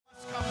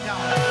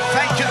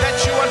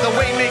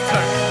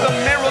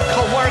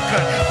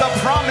maker, the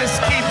promise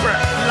keeper,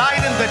 light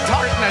in the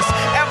darkness.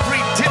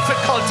 Every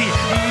difficulty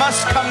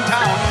must come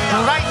down.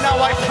 Right now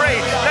I pray,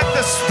 let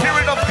the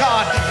Spirit of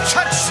God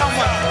touch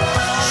someone.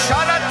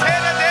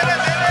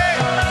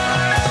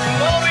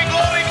 Glory,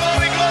 glory,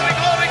 glory, glory,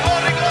 glory,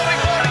 glory, glory,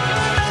 glory.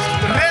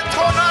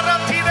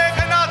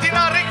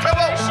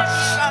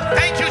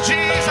 Thank you,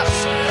 Jesus,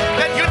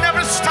 that you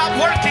never stop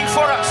working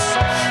for us.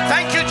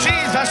 Thank you,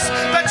 Jesus,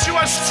 that you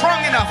are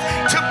strong enough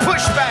to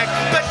push back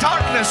the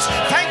darkness.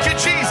 Thank you,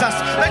 Jesus,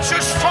 that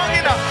you're strong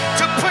enough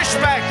to push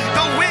back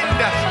the wind,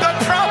 the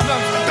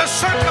problems, the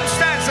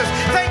circumstances.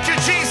 Thank you,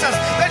 Jesus,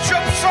 that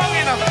you're strong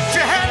enough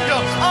to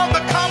handle all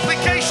the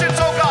complications,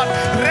 oh God.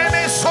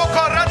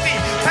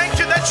 Thank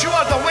you that you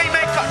are the way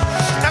maker,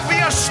 that we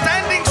are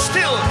standing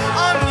still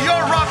on your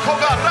rock, oh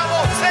God.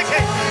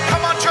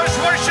 Come on, church,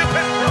 worship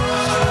Him.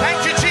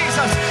 Thank you,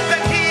 Jesus,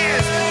 that He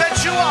is,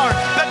 that you are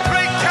the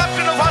great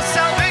captain of our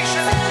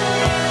salvation.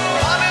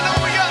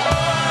 Hallelujah.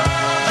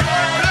 You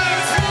are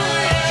good.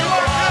 You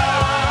are good.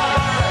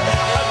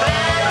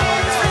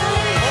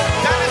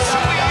 That is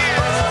who He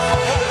is.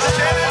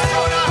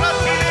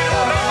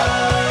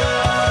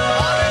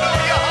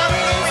 Hallelujah,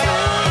 hallelujah.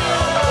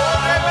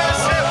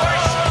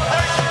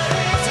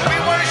 We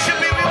worship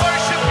you, we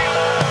worship you.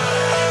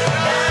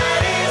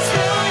 That is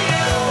who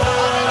you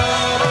are.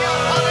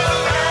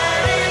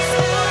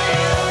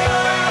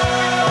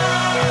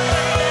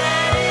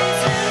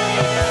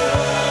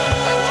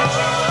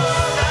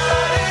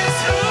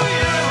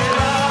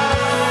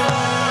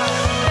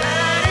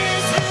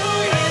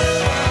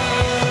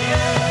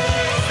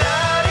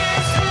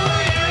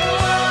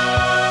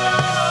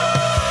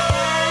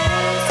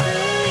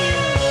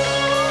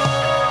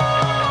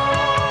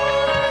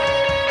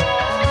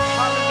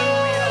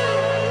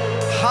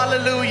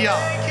 Hallelujah.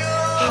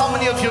 How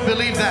many of you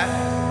believe that?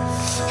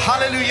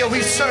 Hallelujah.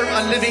 We serve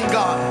a living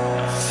God.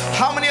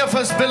 How many of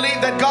us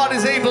believe that God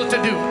is able to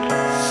do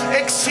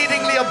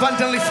exceedingly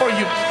abundantly for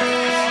you?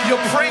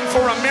 You're praying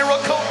for a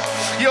miracle.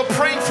 You're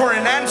praying for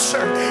an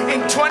answer.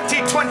 In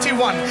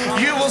 2021,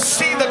 you will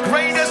see the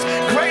greatest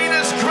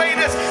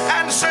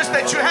answers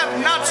that you have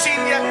not seen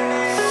yet.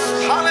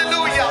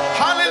 Hallelujah.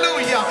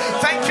 Hallelujah.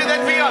 Thank you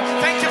that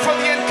thank you for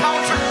the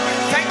encounter.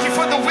 Thank you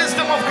for the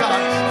wisdom of God.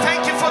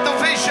 Thank you for the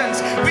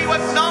visions. We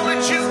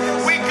acknowledge you.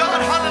 We, God,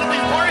 hallelujah,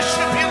 we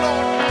worship you,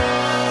 Lord.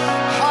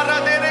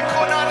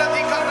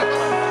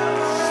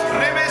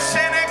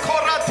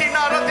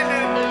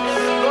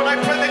 Lord, I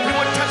pray that you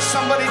would touch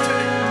somebody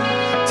today.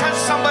 Touch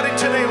somebody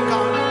today, oh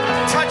God.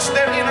 Touch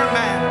their inner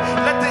man.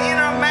 Let the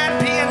inner man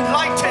be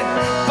enlightened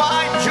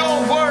by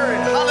your word.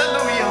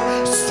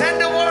 Hallelujah.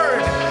 Send a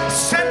word.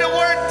 Send a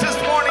word this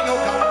morning, oh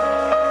God.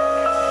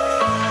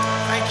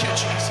 Thank you,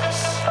 Jesus.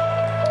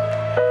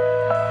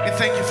 We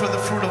thank you for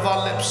the fruit of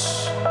our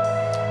lips.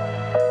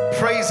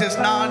 Praise is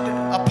not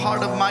a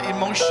part of my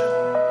emotion.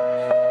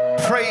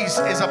 Praise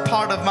is a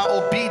part of my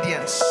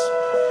obedience.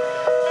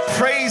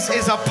 Praise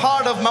is a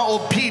part of my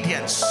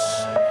obedience.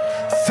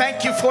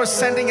 Thank you for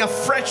sending a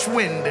fresh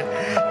wind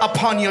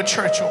upon your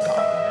church, oh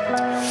God.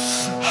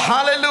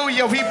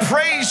 Hallelujah. We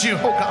praise you,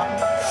 oh God,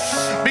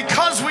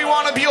 because we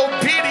want to be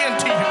obedient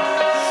to you.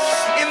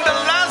 In the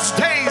last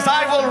days,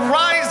 I will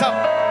rise up.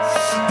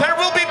 There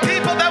will be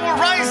people that will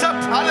rise up.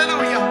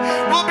 Hallelujah.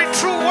 Will be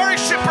true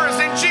worshipers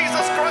in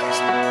Jesus Christ.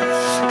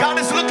 God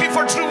is looking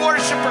for true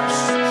worshipers.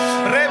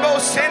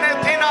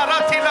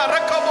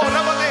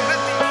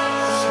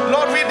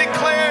 Lord, we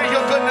declare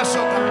your goodness,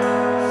 oh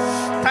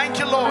God. Thank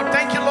you, Lord.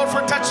 Thank you, Lord, for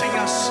touching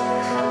us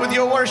with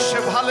your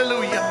worship.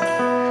 Hallelujah.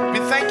 We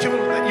thank you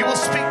that you will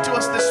speak to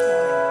us this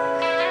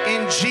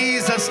morning. In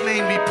Jesus'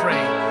 name we pray.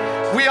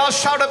 We all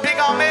shout a big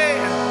amen.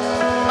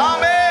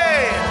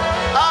 Amen.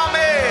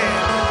 Amen.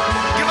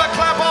 Give a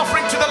clap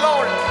offering to the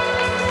Lord.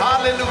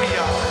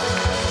 Hallelujah.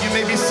 You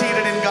may be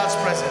seated in God's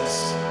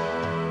presence.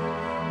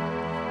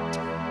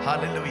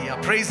 Hallelujah.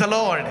 Praise the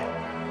Lord.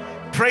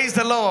 Praise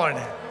the Lord.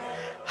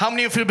 How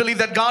many of you believe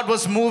that God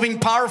was moving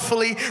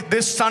powerfully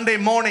this Sunday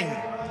morning?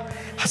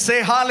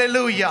 Say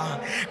hallelujah.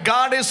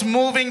 God is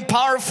moving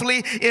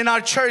powerfully in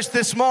our church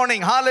this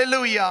morning.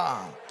 Hallelujah.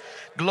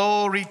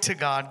 Glory to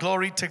God.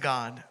 Glory to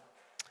God.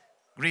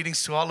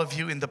 Greetings to all of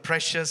you in the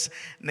precious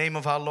name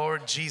of our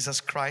Lord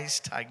Jesus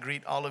Christ. I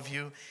greet all of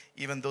you,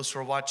 even those who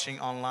are watching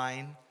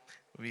online.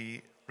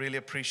 We really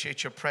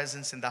appreciate your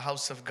presence in the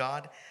house of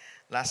God.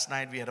 Last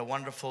night we had a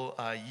wonderful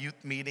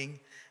youth meeting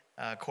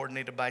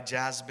coordinated by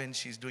Jasmine.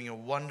 She's doing a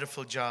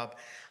wonderful job.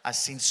 I've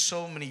seen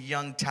so many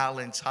young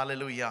talents.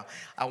 Hallelujah.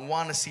 I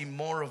want to see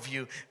more of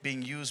you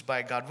being used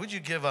by God. Would you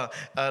give a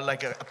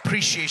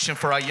appreciation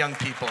for our young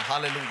people?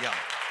 Hallelujah.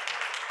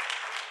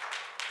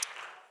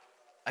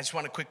 I just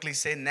want to quickly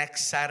say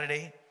next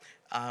Saturday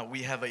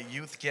we have a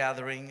youth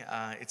gathering.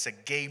 It's a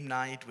game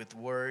night with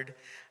word.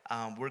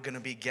 We're going to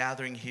be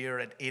gathering here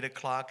at 8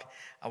 o'clock.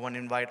 I want to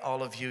invite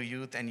all of you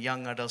youth and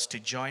young adults to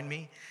join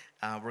me.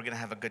 We're going to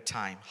have a good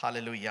time.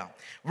 Hallelujah.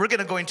 We're going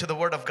to go into the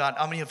Word of God.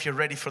 How many of you are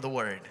ready for the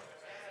Word?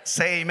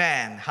 Say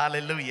amen.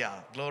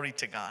 Hallelujah. Glory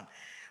to God.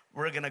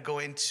 We're going to go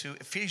into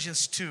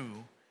Ephesians 2,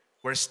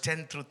 verse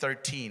 10 through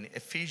 13.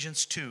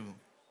 Ephesians 2,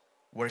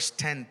 verse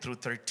 10 through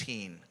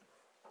 13.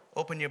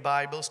 Open your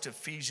Bibles to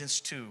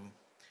Ephesians 2,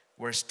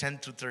 verse 10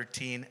 through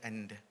 13,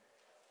 and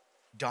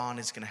Dawn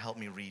is going to help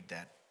me read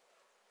that.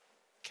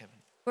 Kevin.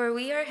 For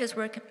we are his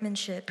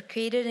workmanship,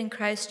 created in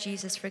Christ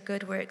Jesus for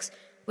good works,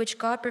 which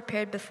God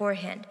prepared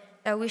beforehand,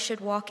 that we should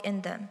walk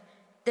in them.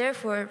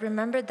 Therefore,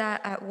 remember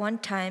that at one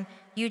time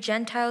you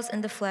Gentiles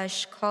in the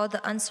flesh called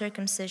the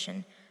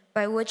uncircumcision,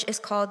 by which is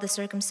called the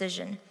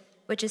circumcision,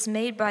 which is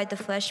made by the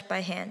flesh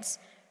by hands.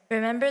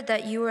 Remember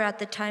that you were at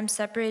the time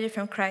separated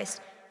from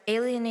Christ,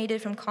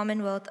 alienated from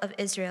commonwealth of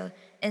Israel,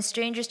 and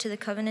strangers to the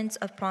covenants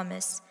of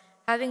promise,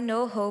 having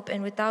no hope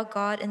and without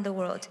God in the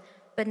world.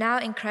 But now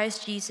in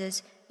Christ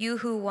Jesus, you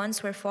who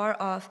once were far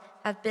off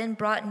have been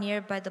brought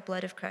near by the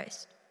blood of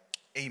Christ.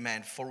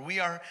 Amen. For we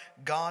are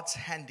God's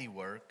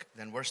handiwork,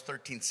 then verse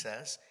 13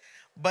 says,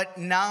 but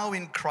now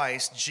in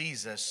Christ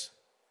Jesus,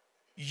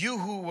 you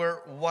who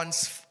were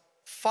once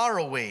far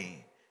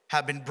away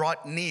have been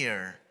brought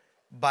near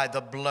by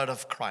the blood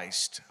of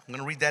Christ. I'm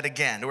going to read that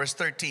again, verse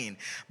 13.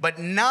 But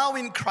now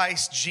in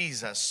Christ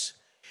Jesus,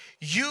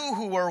 you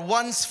who were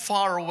once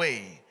far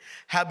away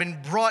have been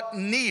brought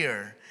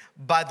near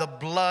by the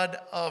blood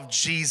of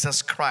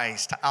Jesus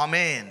Christ.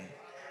 Amen.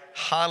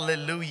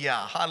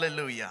 Hallelujah.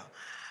 Hallelujah.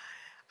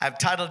 I've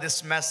titled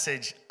this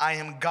message, I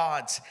am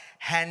God's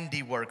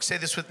handiwork. Say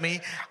this with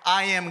me.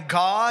 I am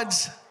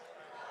God's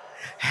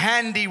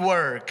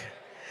handiwork.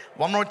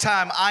 One more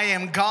time. I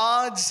am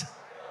God's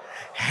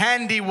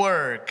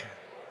handiwork.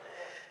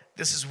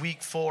 This is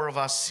week 4 of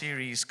our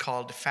series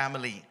called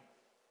Family.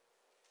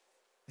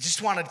 I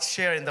just want to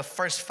share in the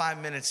first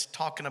 5 minutes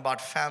talking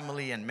about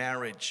family and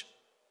marriage.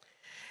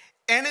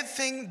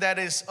 Anything that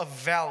is of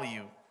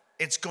value,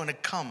 it's going to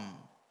come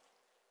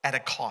at a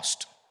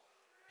cost.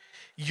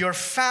 Your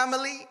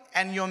family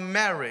and your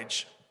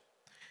marriage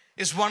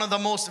is one of the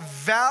most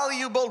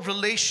valuable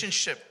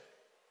relationships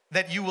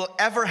that you will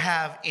ever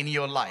have in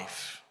your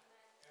life.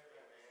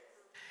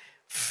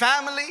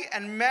 Family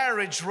and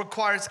marriage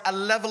requires a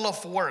level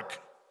of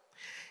work.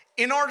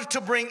 In order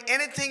to bring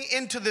anything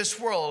into this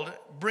world,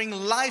 bring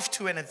life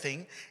to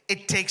anything,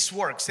 it takes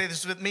work. Say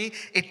this with me,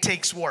 it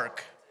takes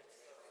work.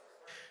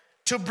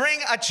 To bring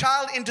a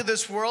child into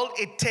this world,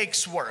 it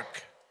takes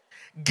work.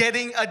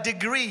 Getting a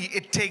degree,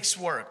 it takes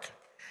work.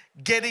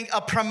 Getting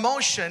a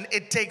promotion,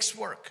 it takes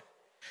work.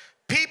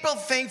 People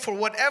think for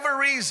whatever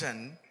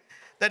reason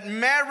that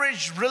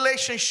marriage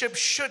relationship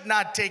should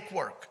not take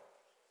work.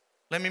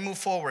 Let me move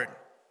forward.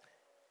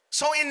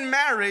 So in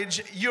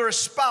marriage, your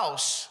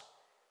spouse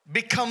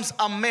becomes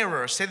a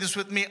mirror. Say this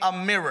with me, a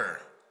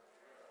mirror.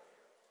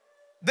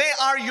 They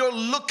are your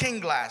looking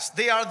glass.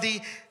 They are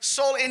the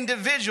sole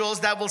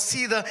individuals that will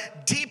see the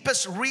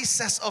deepest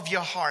recess of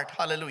your heart.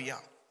 Hallelujah.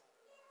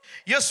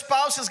 Your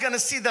spouse is going to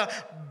see the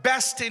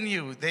best in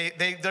you.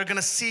 They're going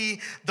to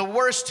see the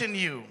worst in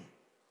you.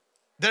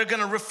 They're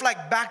going to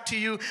reflect back to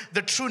you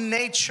the true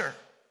nature.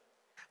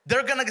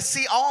 They're going to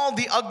see all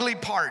the ugly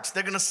parts.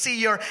 They're going to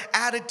see your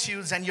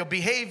attitudes and your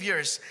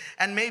behaviors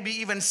and maybe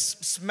even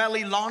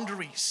smelly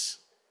laundries.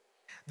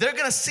 They're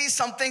going to see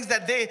some things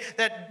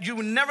that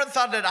you never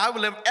thought that I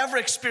will have ever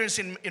experienced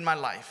in my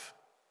life.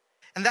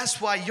 And that's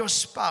why your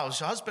spouse,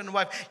 your husband and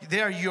wife,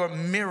 they are your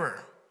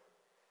mirror.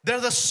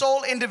 They're the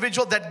sole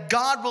individual that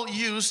God will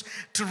use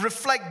to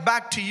reflect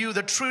back to you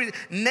the true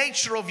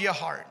nature of your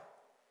heart.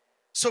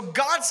 So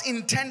God's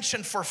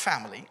intention for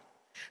family,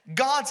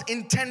 God's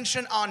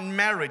intention on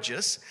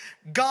marriages,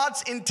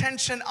 God's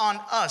intention on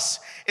us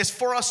is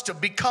for us to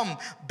become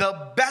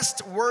the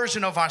best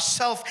version of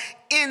ourselves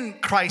in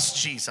Christ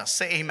Jesus.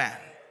 Say amen.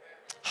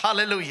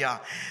 Hallelujah.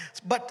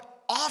 But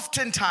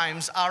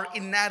oftentimes our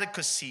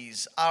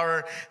inadequacies,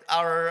 our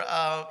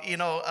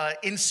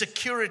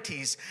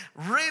insecurities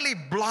really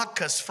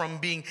block us from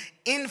being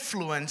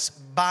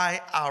influenced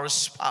by our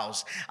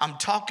spouse. I'm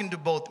talking to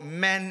both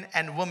men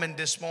and women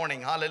this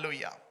morning.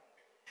 Hallelujah.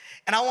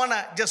 And I want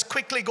to just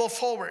quickly go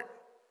forward.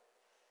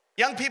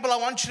 Young people, I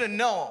want you to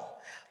know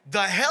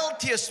the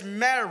healthiest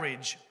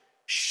marriage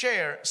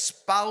share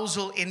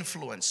spousal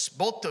influence.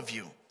 Both of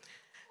you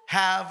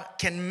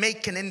can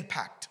make an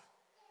impact.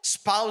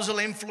 Spousal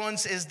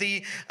influence is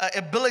the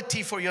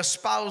ability for your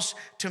spouse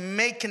to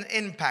make an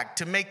impact,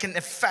 to make an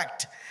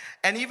effect,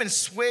 and even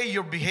sway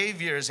your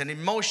behaviors and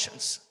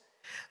emotions.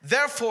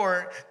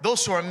 Therefore,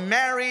 those who are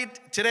married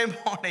today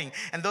morning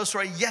and those who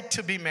are yet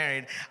to be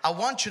married, I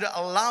want you to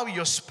allow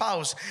your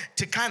spouse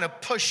to kind of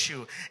push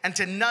you and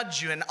to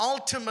nudge you and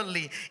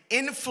ultimately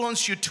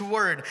influence you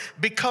toward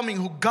becoming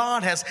who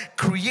God has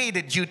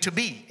created you to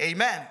be.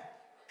 Amen.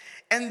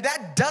 And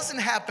that doesn't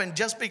happen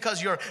just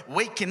because you're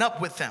waking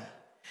up with them.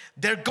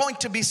 There are going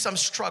to be some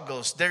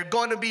struggles. There are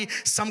going to be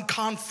some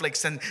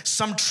conflicts and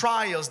some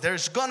trials.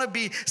 There's going to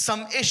be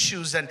some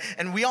issues, and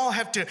we all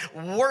have to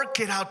work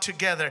it out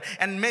together.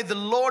 And may the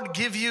Lord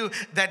give you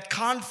that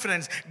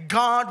confidence.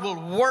 God will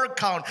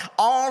work out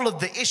all of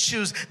the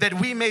issues that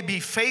we may be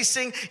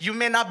facing. You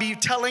may not be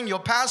telling your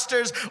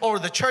pastors or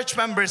the church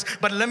members,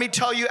 but let me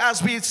tell you,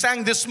 as we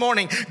sang this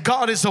morning,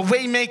 God is a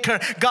way maker.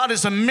 God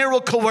is a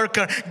miracle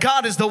worker.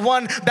 God is the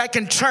one that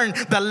can turn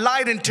the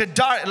light into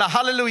dark,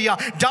 hallelujah,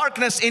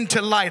 darkness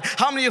into light.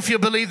 How many of you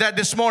believe that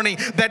this morning,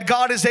 that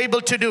God is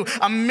able to do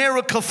a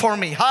miracle for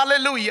me?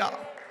 Hallelujah.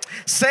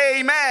 Say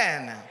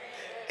amen.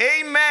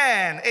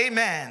 Amen.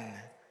 Amen.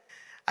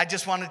 I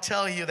just want to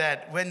tell you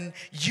that when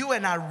you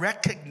and I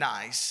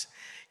recognize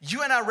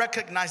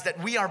that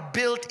we are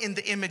built in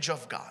the image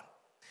of God,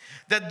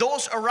 that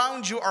those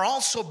around you are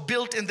also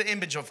built in the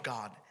image of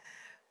God,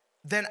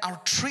 then our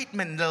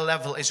treatment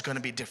level is going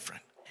to be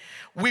different.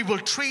 We will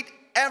treat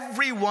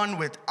everyone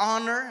with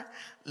honor,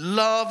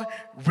 love,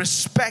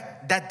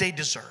 respect that they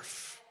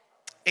deserve.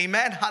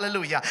 Amen.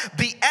 Hallelujah.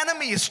 The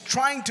enemy is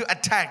trying to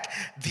attack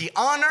the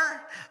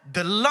honor,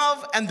 the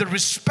love, and the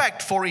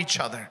respect for each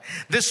other.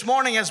 This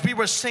morning as we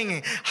were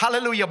singing,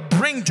 hallelujah,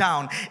 bring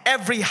down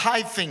every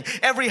high thing.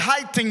 Every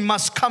high thing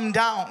must come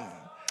down.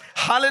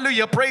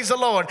 Hallelujah, praise the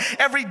Lord.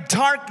 Every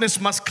darkness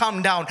must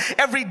come down.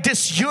 Every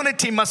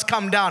disunity must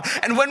come down.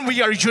 And when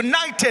we are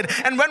united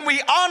and when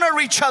we honor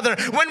each other,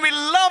 when we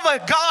love a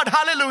God,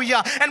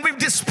 hallelujah, and we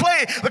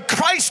display the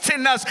Christ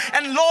in us,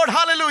 and Lord,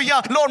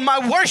 hallelujah, Lord,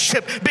 my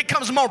worship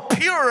becomes more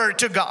purer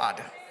to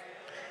God.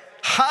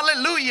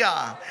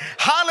 Hallelujah.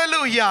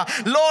 Hallelujah.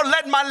 Lord,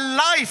 let my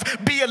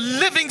life be a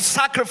living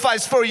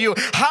sacrifice for you.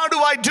 How do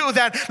I do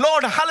that?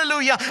 Lord,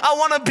 hallelujah. I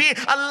want to be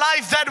a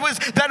life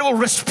that will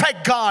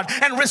respect God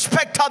and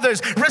respect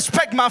others,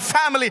 respect my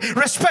family,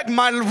 respect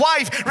my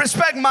wife,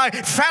 respect my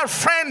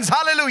friends.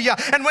 Hallelujah.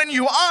 And when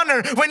you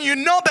honor, when you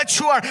know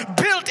that you are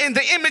built in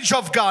the image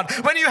of God,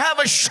 when you have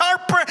a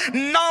sharper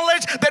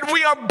knowledge that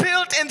we are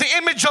built in the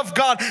image of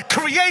God,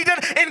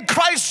 created in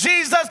Christ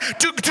Jesus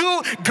to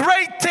do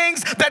great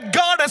things that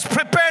God has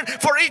prepared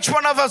for each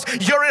one of us,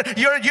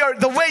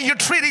 the way you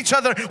treat each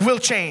other will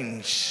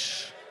change.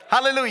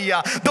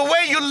 Hallelujah. The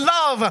way you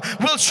love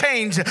will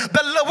change.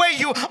 The way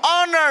you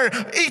honor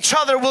each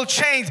other will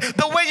change.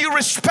 The way you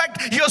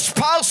respect your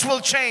spouse will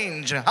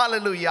change.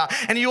 Hallelujah.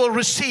 And you will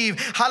receive,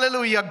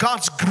 hallelujah,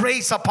 God's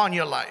grace upon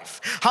your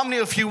life. How many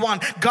of you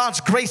want God's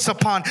grace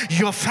upon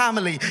your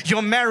family,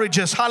 your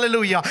marriages,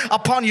 hallelujah,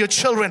 upon your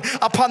children,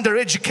 upon their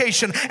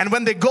education, and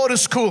when they go to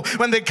school,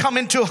 when they come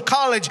into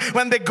college,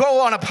 when they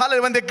go on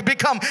when they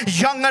become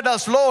young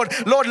adults, Lord,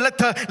 let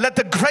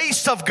the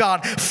grace of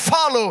God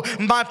follow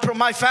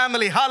my family.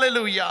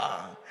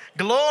 Hallelujah.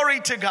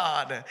 Glory to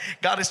God.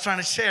 God is trying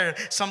to share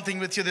something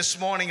with you this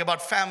morning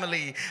about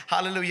family.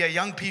 Hallelujah.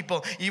 Young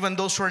people, even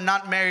those who are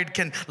not married,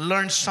 can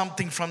learn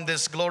something from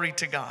this. Glory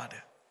to God.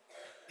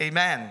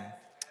 Amen.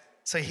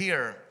 So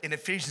here in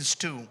Ephesians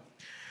 2,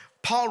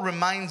 Paul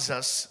reminds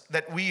us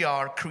that we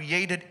are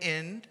created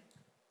in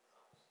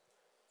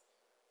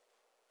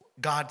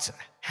God's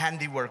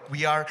handiwork.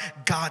 We are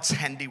God's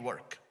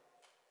handiwork.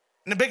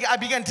 And I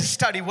began to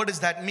study. What does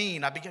that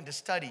mean? I began to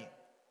study.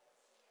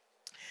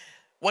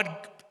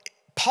 What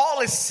Paul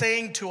is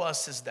saying to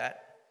us is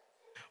that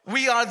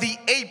we are the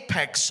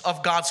apex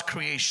of God's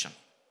creation.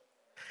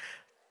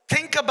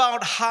 Think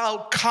about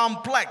how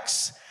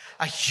complex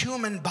a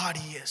human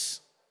body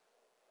is.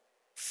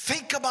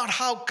 Think about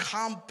how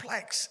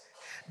complex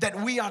that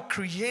we are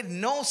created.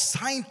 No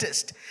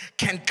scientist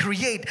can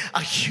create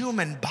a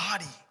human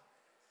body.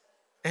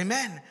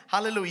 Amen.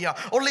 Hallelujah.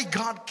 Only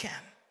God can.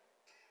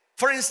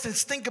 For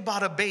instance, think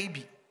about a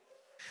baby.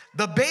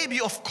 The baby,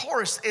 of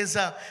course, is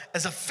a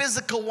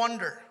physical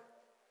wonder.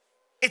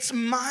 Its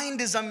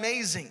mind is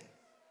amazing.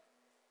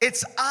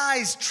 Its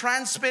eyes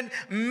transmit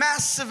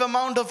massive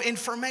amount of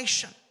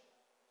information.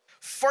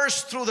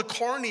 First through the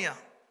cornea,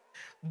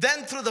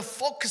 then through the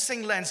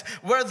focusing lens,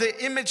 where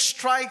the image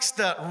strikes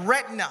the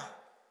retina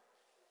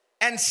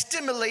and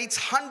stimulates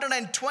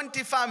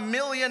 125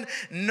 million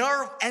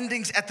nerve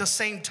endings at the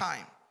same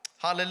time.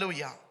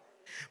 Hallelujah.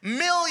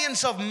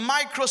 Millions of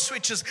micro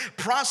switches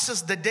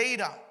process the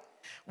data,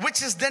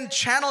 which is then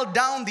channeled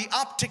down the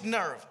optic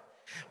nerve,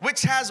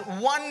 which has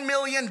 1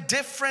 million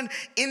different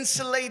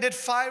insulated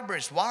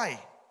fibers. Why?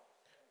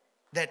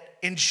 That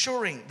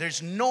ensuring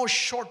there's no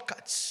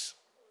shortcuts.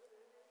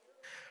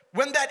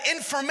 When that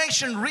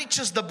information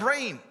reaches the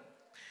brain,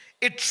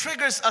 it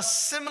triggers a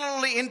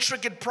similarly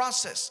intricate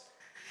process.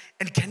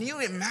 And can you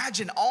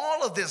imagine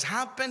all of this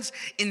happens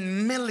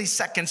in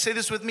milliseconds? Say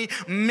this with me,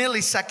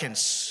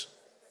 milliseconds.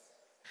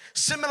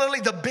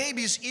 Similarly, the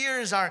baby's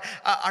ears are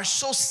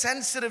so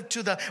sensitive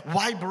to the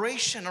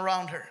vibration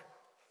around her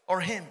or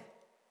him.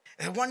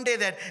 And one day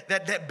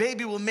that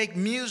baby will make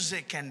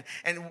music and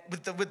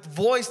with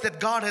voice that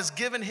God has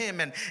given him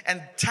and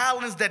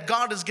talents that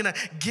God is going to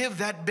give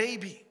that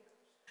baby.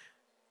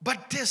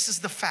 But this is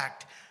the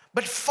fact.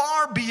 But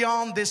far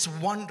beyond this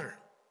wonder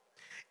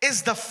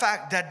is the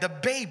fact that the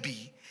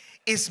baby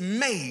is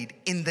made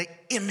in the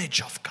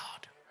image of God.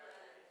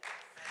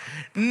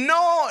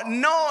 No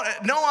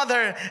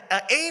other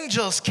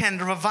angels can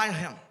revile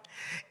him.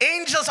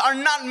 Angels are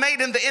not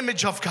made in the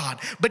image of God,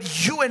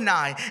 but you and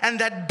I and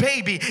that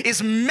baby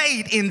is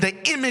made in the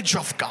image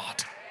of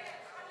God.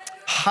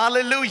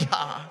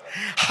 Hallelujah.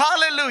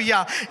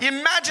 Hallelujah.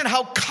 Imagine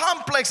how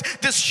complex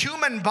this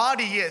human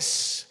body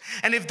is.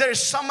 And if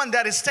there's someone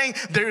that is saying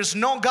there is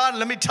no God,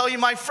 let me tell you,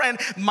 my friend,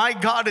 my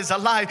God is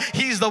alive.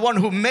 He's the one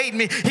who made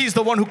me. He's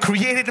the one who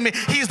created me.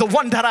 He's the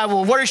one that I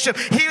will worship.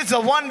 He's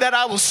the one that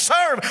I will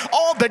serve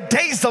all the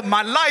days of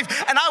my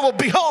life. And I will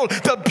behold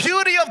the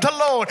beauty of the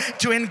Lord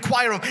to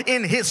inquire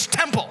in his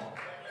temple.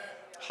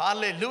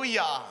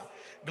 Hallelujah.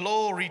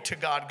 Glory to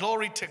God.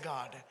 Glory to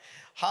God.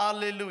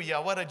 Hallelujah.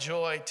 What a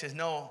joy to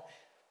know.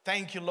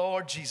 Thank you,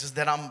 Lord Jesus,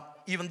 that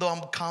even though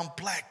I'm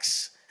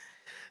complex,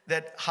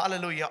 that,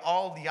 hallelujah,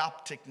 all the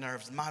optic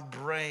nerves, my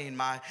brain,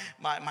 my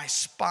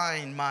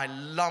spine, my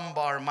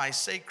lumbar, my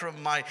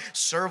sacrum, my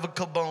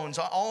cervical bones,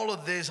 all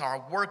of these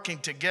are working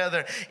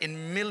together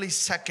in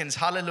milliseconds.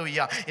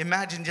 Hallelujah.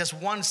 Imagine just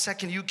 1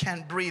 second you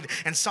can't breathe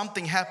and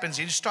something happens.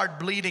 You start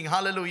bleeding.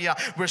 Hallelujah.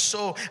 We're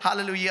so,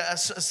 hallelujah,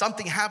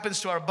 something happens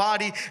to our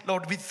body.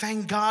 Lord, we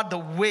thank God the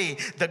way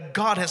that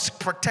God has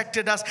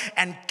protected us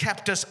and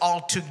kept us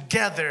all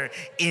together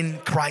in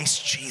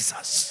Christ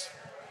Jesus.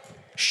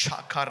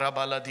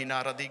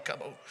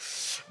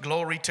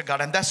 Glory to God.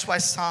 And that's why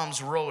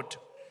Psalms wrote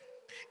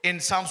in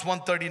Psalms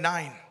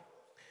 139,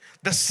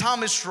 the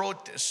psalmist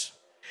wrote this: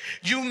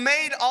 you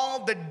made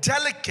all the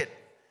delicate,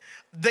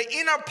 the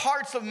inner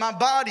parts of my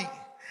body,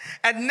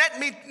 and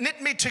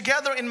knit me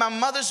together in my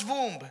mother's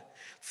womb.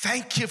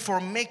 Thank you for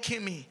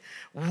making me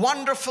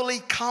wonderfully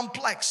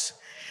complex.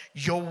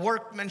 Your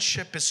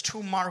workmanship is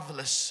too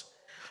marvelous.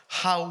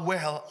 How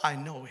well I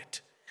know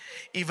it.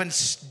 Even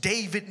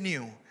David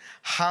knew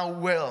how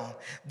well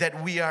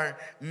that we are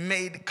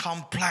made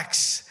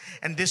complex.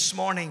 And this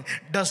morning,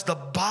 does the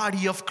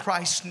body of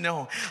Christ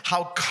know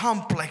how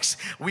complex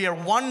we are,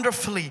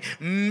 wonderfully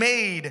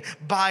made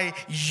by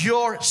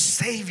your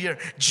Savior,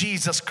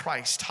 Jesus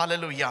Christ.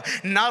 Hallelujah.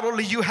 Not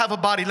only you have a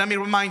body, let me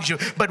remind you,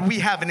 but we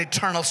have an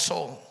eternal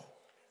soul.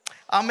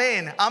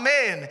 Amen.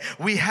 Amen.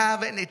 We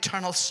have an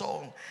eternal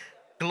soul.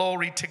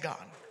 Glory to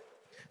God.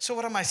 So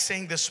what am I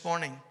saying this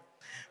morning?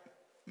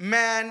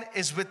 Man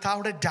is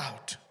without a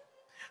doubt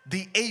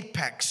the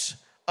apex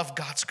of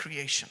God's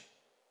creation.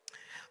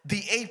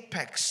 The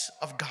apex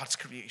of God's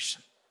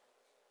creation.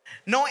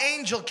 No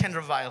angel can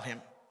revile him.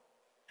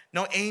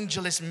 No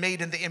angel is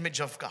made in the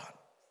image of God.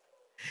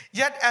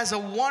 Yet as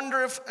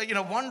wondrous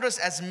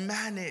as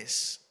man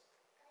is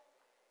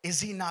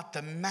he not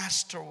the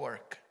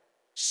masterwork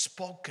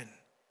spoken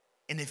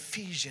in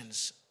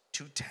Ephesians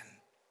 2:10,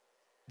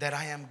 that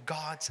I am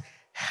God's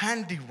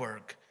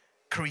handiwork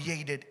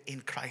created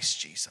in Christ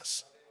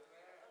Jesus?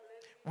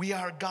 We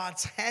are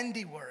God's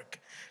handiwork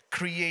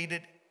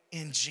created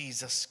in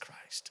Jesus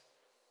Christ.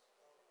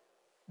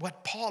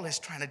 What Paul is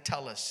trying to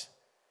tell us,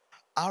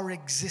 our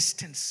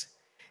existence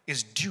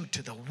is due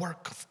to the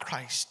work of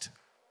Christ.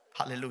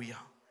 Hallelujah.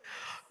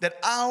 That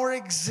our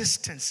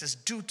existence is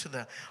due to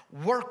the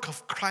work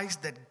of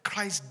Christ that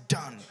Christ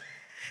done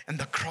and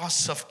the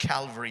cross of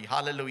Calvary.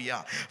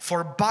 Hallelujah.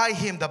 For by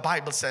him, the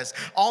Bible says,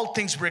 all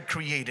things were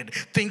created,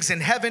 things in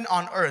heaven,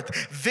 on earth,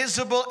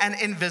 visible and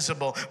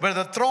invisible,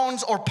 whether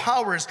thrones or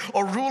powers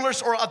or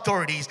rulers or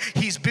authorities.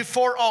 He's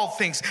before all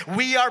things.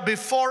 We are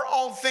before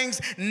all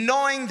things,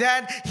 knowing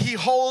that he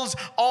holds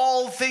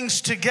all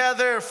things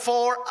together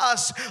for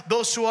us,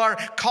 those who are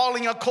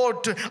calling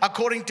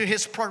according to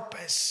his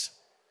purpose.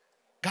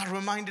 God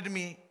reminded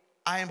me,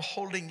 I am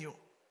holding you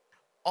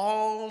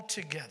all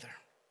together.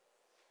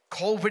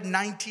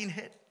 COVID-19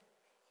 hit.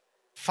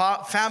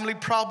 Family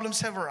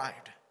problems have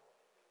arrived.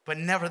 But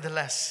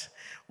nevertheless,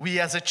 we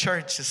as a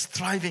church is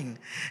thriving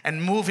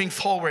and moving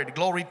forward.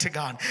 Glory to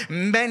God.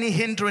 Many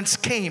hindrances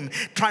came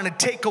trying to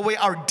take away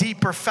our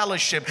deeper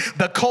fellowship.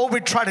 The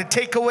COVID tried to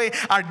take away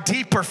our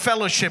deeper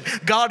fellowship.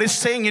 God is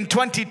saying in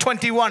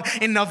 2021,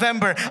 in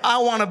November, I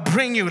want to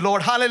bring you,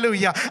 Lord,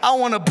 hallelujah. I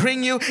want to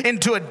bring you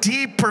into a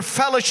deeper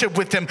fellowship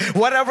with him.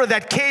 Whatever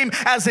that came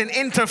as an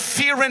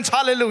interference,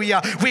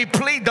 hallelujah, we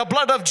plead the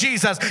blood of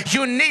Jesus.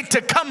 You need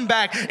to come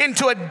back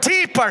into a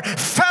deeper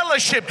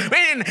fellowship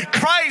in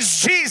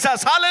Christ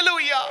Jesus.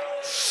 Hallelujah.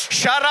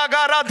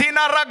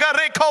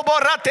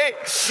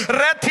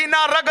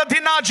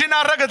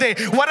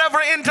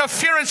 Whatever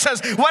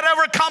interferences,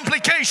 whatever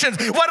complications,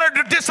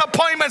 whatever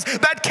disappointments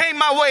that came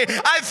my way,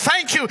 I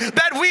thank you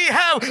that we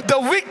have the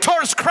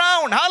victor's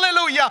crown.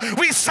 Hallelujah.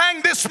 We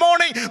sang this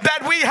morning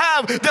that we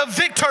have the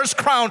victor's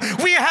crown.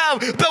 We have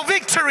the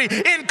victory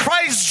in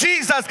Christ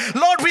Jesus.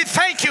 Lord, we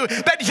thank you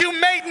that you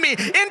made me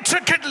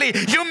intricately.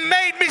 You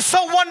made me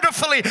so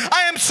wonderfully.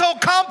 I am so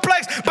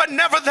complex, but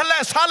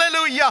nevertheless,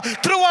 hallelujah,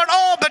 throughout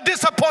all the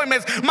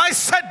disappointments, my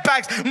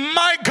setbacks,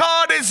 my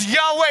God is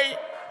Yahweh.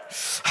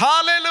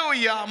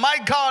 Hallelujah. My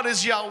God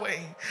is Yahweh.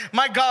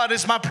 My God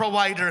is my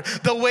provider,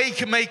 the way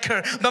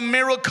maker, the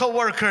miracle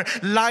worker,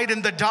 light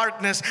in the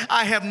darkness.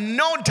 I have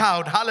no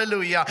doubt,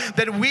 hallelujah,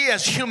 that we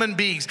as human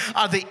beings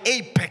are the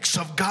apex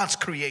of God's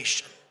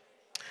creation.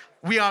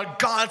 We are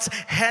God's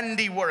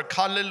handiwork.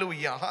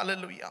 Hallelujah.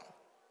 Hallelujah.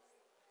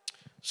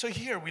 So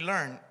here we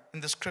learn in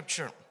the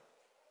scripture,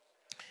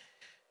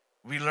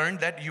 we learn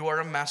that you are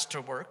a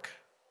masterwork,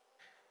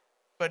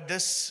 but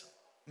this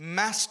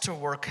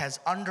masterwork has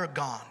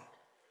undergone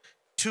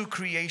two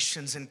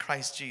creations in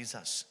Christ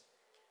Jesus.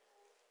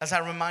 As I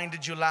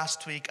reminded you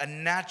last week, a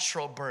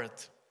natural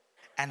birth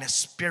and a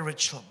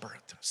spiritual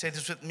birth. Say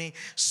this with me,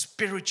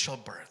 spiritual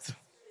birth.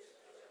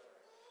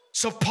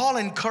 So Paul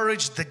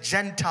encouraged the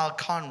Gentile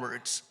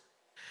converts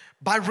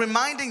by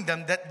reminding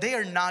them that they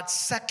are not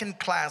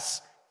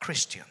second-class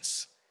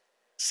Christians.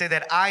 Say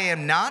that, I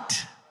am not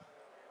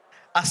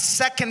a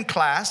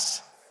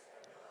second-class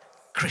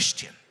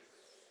Christian.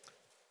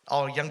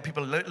 Oh, young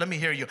people, let me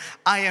hear you.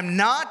 I am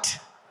not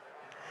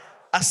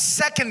a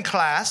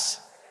second-class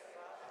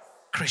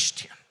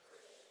Christian.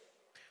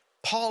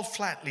 Paul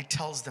flatly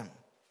tells them,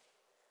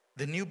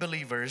 the new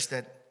believers,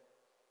 that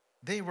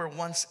they were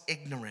once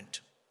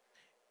ignorant,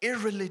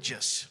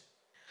 irreligious,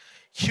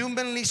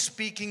 humanly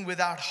speaking,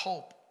 without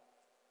hope.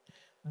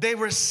 They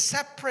were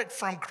separate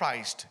from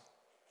Christ.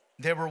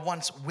 They were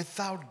once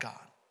without God.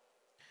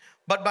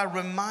 But by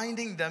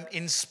reminding them,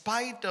 in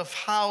spite of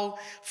how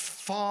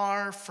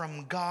far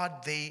from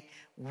God they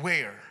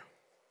were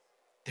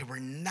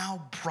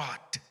now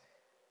brought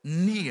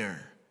near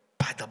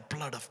by the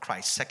blood of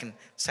Christ. Second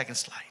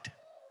slide.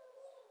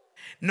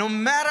 No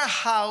matter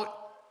how,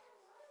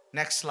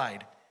 next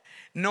slide.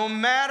 No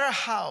matter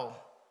how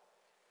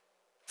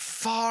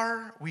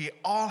far we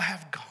all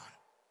have gone,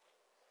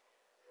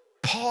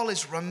 Paul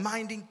is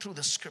reminding through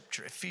the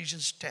scripture,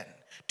 Ephesians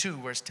 2,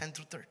 verse 10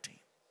 through 13.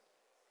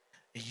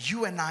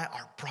 You and I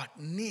are brought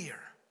near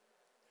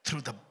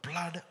through the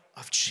blood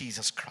of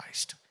Jesus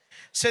Christ.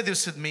 Say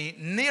this with me,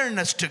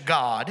 nearness to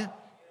God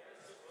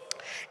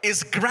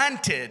is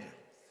granted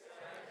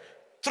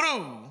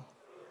through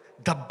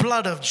the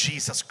blood of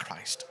Jesus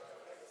Christ.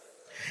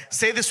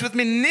 Say this with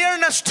me,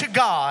 nearness to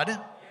God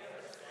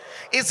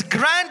is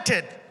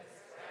granted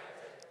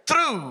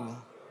through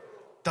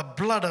the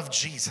blood of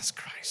Jesus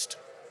Christ.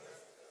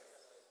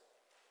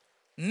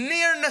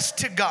 Nearness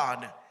to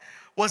God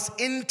was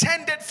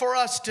intended for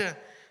us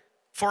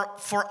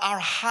for our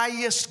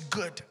highest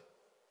good.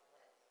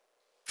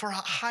 For our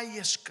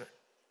highest good.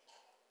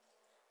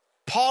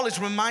 Paul is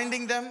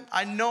reminding them,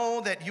 I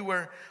know that you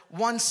were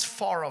once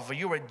far over.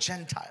 You were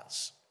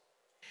Gentiles.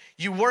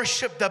 You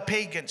worship the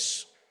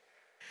pagans.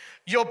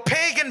 Your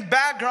pagan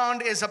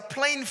background is a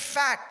plain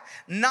fact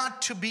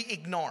not to be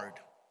ignored.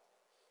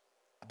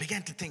 I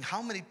began to think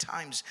how many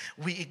times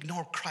we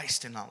ignore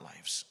Christ in our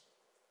lives.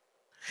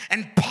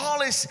 And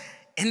Paul is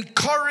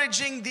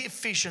encouraging the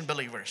Ephesian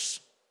believers.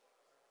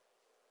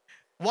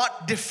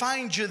 What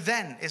defined you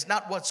then is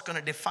not what's going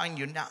to define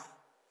you now.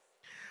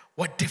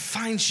 What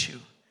defines you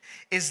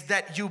is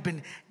that you've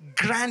been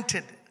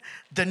granted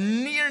the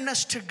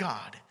nearness to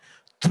God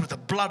through the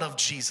blood of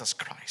Jesus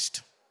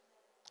Christ.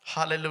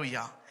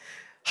 Hallelujah.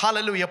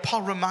 Hallelujah.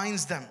 Paul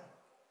reminds them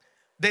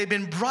they've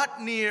been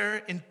brought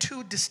near in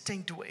two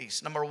distinct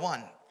ways. Number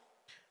one,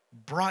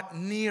 brought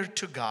near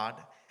to God.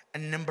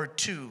 And number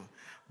two,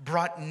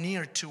 brought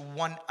near to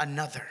one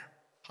another.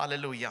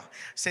 Hallelujah.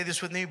 Say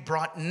this with me,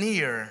 brought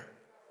near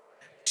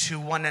to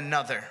one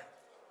another.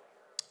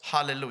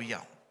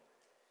 Hallelujah.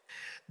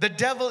 The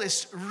devil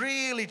is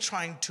really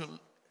trying to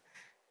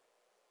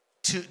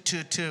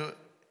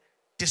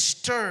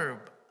disturb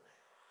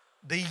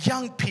the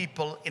young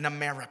people in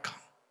America.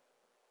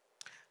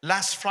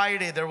 Last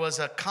Friday, there was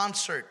a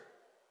concert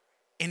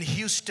in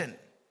Houston.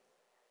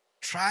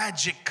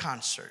 Tragic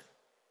concert.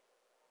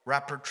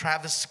 Rapper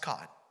Travis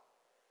Scott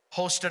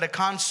hosted a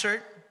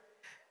concert.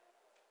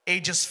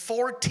 Ages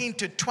 14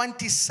 to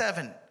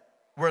 27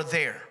 were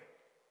there.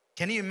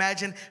 Can you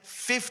imagine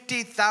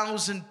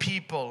 50,000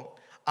 people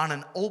on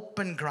an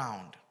open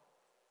ground?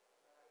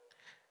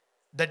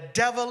 The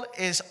devil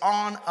is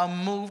on a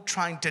move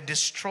trying to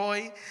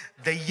destroy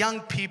the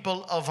young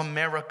people of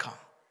America.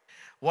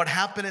 What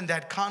happened in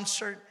that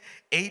concert?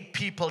 8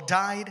 people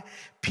died.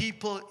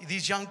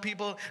 These young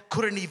people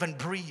couldn't even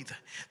breathe.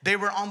 They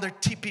were on their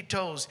tippy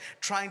toes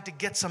trying to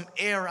get some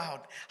air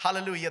out.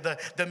 Hallelujah.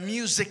 The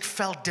music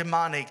felt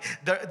demonic.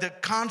 The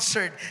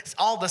concert,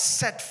 all the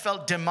set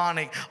felt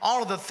demonic.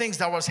 All of the things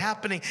that was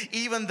happening,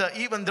 even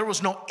there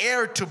was no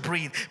air to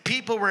breathe.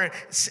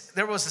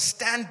 There was a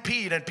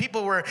stampede, and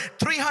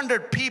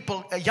 300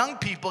 people, young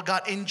people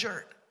got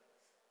injured.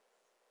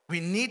 We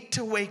need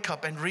to wake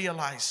up and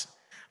realize,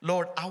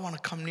 Lord, I want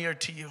to come near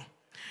to you.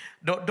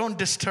 Don't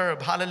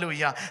disturb.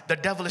 Hallelujah. The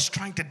devil is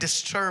trying to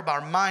disturb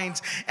our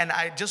minds. And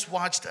I just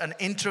watched an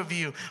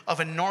interview of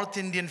a North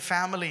Indian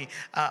family,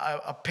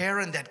 a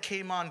parent that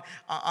came on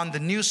the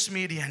news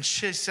media, and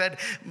she said,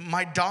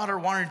 my daughter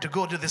wanted to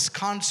go to this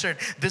concert.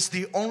 This is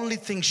the only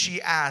thing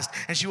she asked.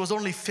 And she was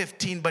only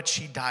 15, but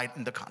she died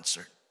in the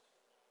concert.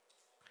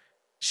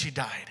 she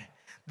died.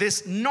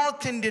 This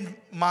North Indian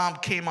mom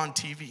came on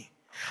TV.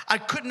 I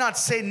could not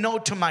say no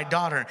to my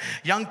daughter.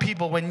 Young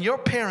people, when your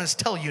parents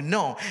tell you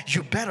no,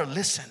 you better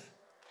listen.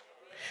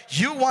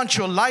 You want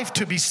your life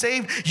to be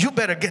saved, you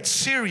better get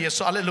serious.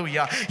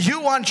 Hallelujah.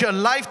 You want your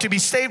life to be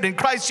saved in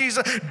Christ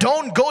Jesus,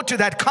 don't go to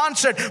that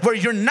concert where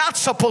you're not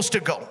supposed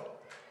to go.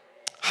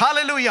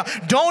 Hallelujah.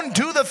 Don't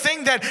do the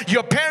thing that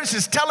your parents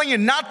is telling you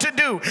not to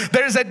do.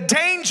 There's a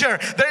danger.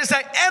 There's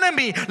an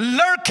enemy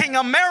lurking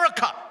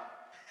America.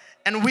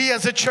 And we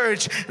as a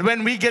church,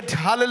 when we get,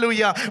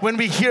 hallelujah, when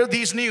we hear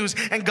these news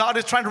and God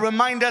is trying to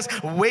remind us,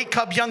 wake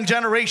up young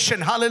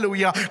generation,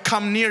 hallelujah,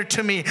 come near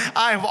to me.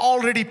 I've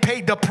already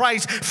paid the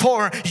price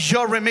for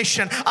your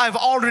remission. I've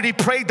already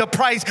paid the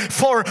price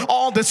for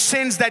all the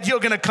sins that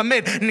you're going to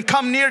commit. And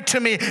come near to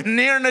me.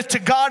 Nearness to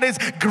God is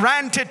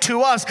granted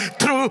to us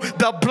through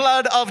the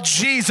blood of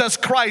Jesus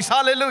Christ.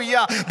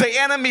 Hallelujah. The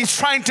enemy is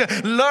trying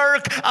to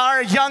lurk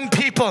our young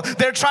people.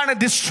 They're trying to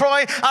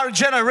destroy our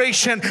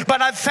generation.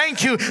 But I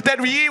thank you that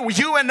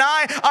you and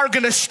I are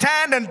going to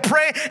stand and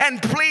pray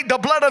and plead the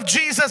blood of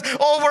Jesus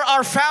over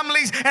our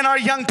families and our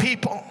young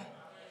people.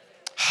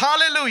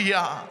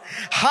 Hallelujah.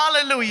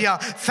 Hallelujah.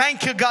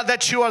 Thank you, God,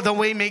 that you are the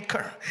way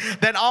maker.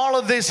 That all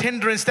of this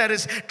hindrance that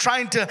is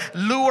trying to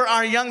lure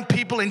our young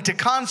people into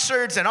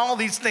concerts and all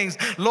these things,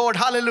 Lord,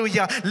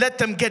 hallelujah, let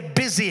them get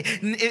busy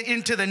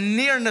into the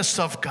nearness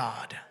of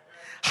God.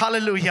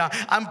 Hallelujah.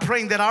 I'm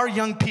praying that our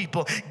young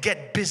people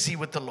get busy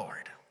with the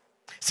Lord.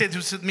 Say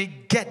this with me,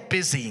 get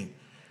busy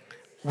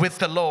with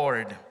the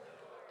Lord.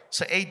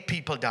 So 8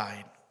 people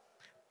died,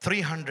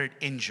 300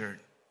 injured,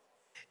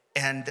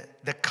 and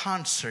the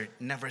concert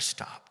never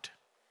stopped.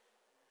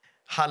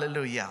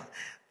 Hallelujah.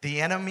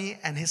 The enemy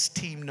and his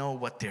team know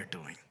what they're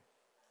doing.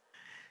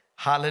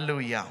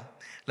 Hallelujah.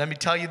 Let me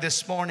tell you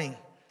this morning,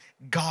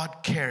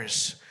 God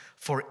cares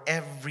for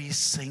every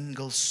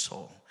single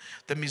soul.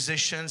 The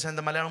musicians and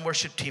the Malayalam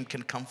worship team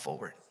can come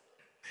forward.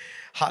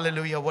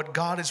 Hallelujah. What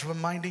God is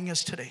reminding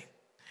us today,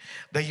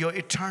 that your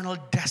eternal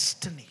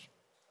destiny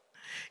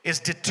is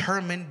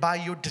determined by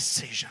your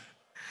decision.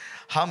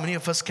 How many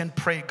of us can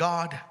pray,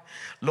 God,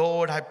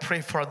 Lord, I pray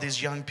for these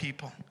young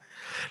people.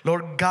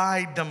 Lord,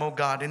 guide them, oh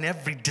God, in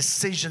every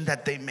decision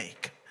that they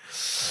make.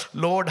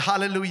 Lord,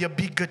 hallelujah,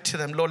 be good to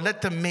them. Lord,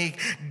 let them make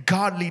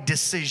godly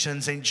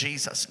decisions in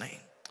Jesus' name.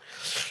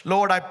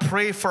 Lord, I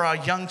pray for our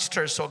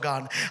youngsters, oh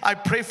God. I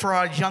pray for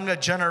our younger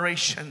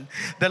generation.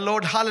 That,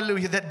 Lord,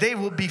 hallelujah, that they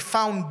will be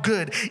found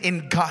good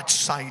in God's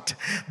sight.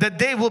 That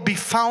they will be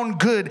found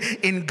good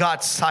in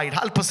God's sight.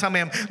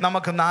 Hallelujah.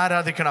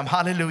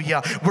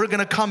 We're going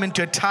to come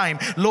into a time,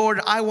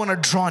 Lord, I want to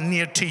draw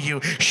near to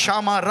you.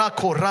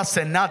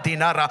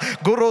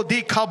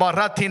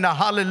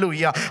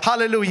 Hallelujah.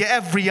 Hallelujah.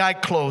 Every eye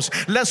closed.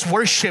 Let's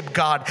worship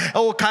God.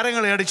 Oh,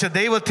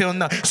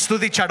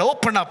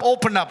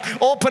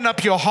 open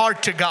up your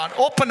heart to God.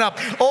 Open up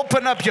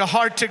your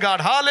heart to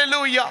God.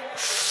 Hallelujah.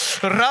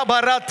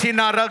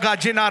 Rabaratina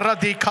ragajina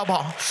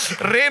radikaba.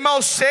 Remo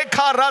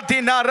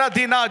sekaradina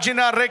radina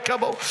jina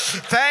rekabo.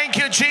 Thank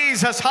you,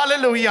 Jesus.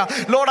 Hallelujah.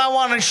 Lord, I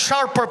want a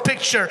sharper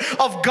picture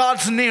of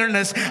God's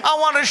nearness. I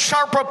want a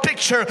sharper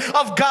picture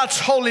of God's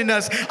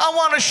holiness. I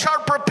want a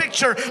sharper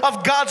picture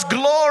of God's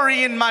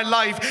glory in my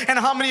life. And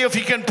how many of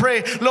you can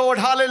pray, Lord,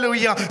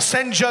 hallelujah,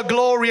 send your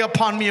glory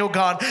upon me, oh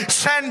God.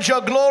 Send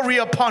your glory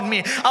upon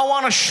me. I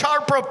want a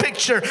sharper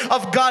picture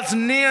of God's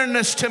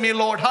nearness to me,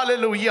 Lord.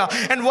 Hallelujah.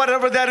 And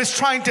whatever that is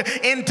trying to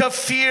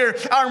interfere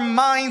our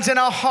minds and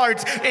our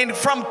hearts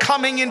from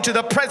coming into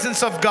the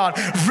presence of God,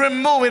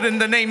 remove it in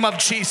the name of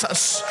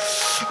Jesus.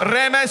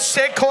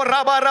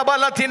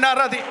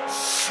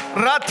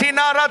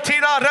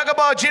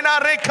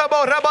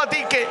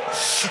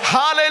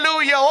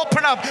 Hallelujah.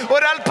 Open up.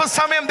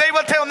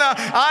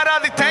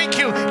 Thank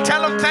you.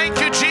 Tell him thank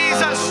you,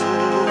 Jesus.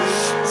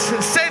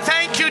 Say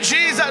thank you,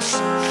 Jesus.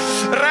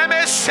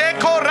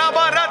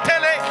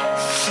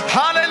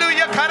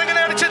 Hallelujah.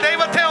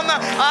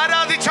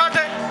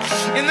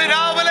 In the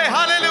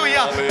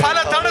hallelujah.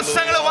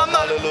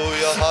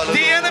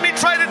 The enemy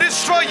tried to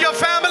destroy your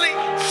family.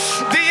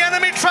 The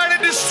enemy tried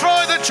to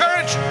destroy the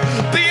church.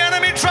 The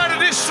enemy tried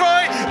to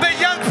destroy the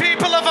young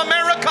people of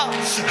America.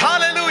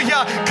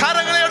 Hallelujah.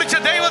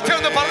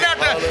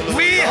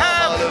 We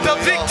have the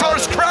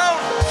victor's crown.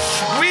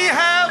 We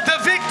have the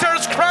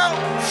victor's crown.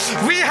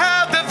 We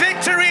have the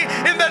victory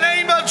in the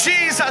name of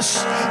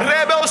Jesus.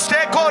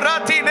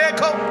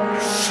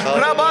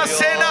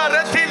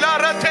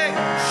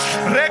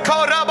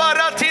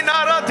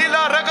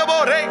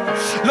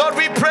 Lord,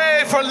 we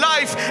pray for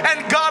life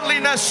and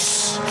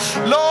godliness.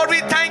 Lord,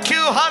 we thank you,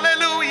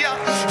 hallelujah,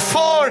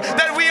 for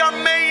that we are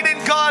made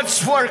in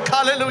God's work,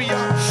 hallelujah,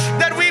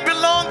 that we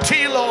belong to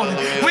you, Lord.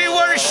 We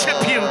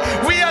worship you.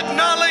 We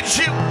acknowledge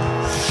you.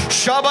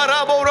 Help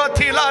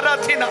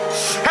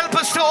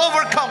us to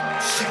overcome.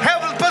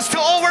 Help us to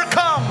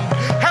overcome.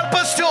 Help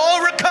us to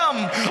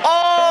overcome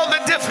all the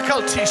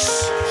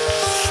difficulties.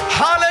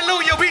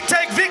 Hallelujah. We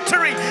take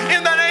victory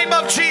in the name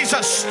of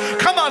Jesus.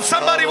 Come on,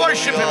 somebody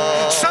worship him.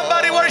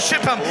 Somebody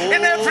worship him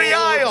in every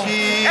aisle.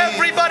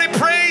 Everybody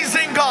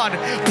praising God. God.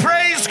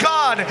 Praise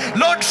God.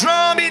 Lord,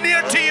 draw me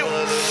near to you.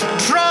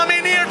 Draw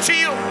me near to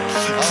you.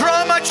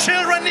 Draw my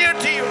children near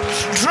to you.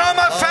 Draw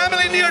my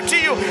family near to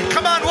you.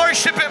 Come on,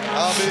 worship him.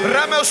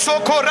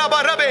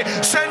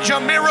 Send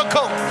your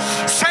miracle.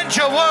 Send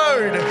your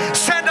word.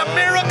 Send a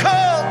miracle.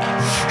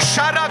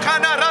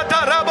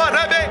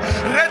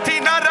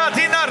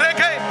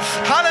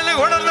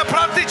 Hallelujah.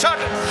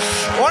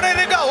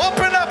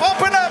 Open up,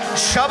 open up.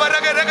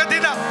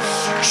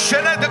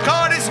 The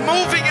God is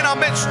moving in our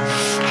midst.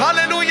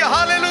 Hallelujah,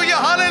 hallelujah,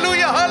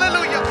 hallelujah,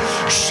 hallelujah.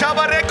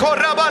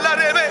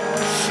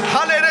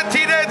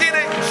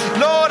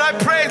 Lord, I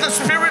pray the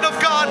Spirit of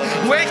God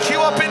wake you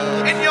up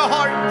in your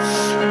heart.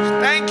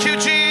 Thank you,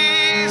 Jesus.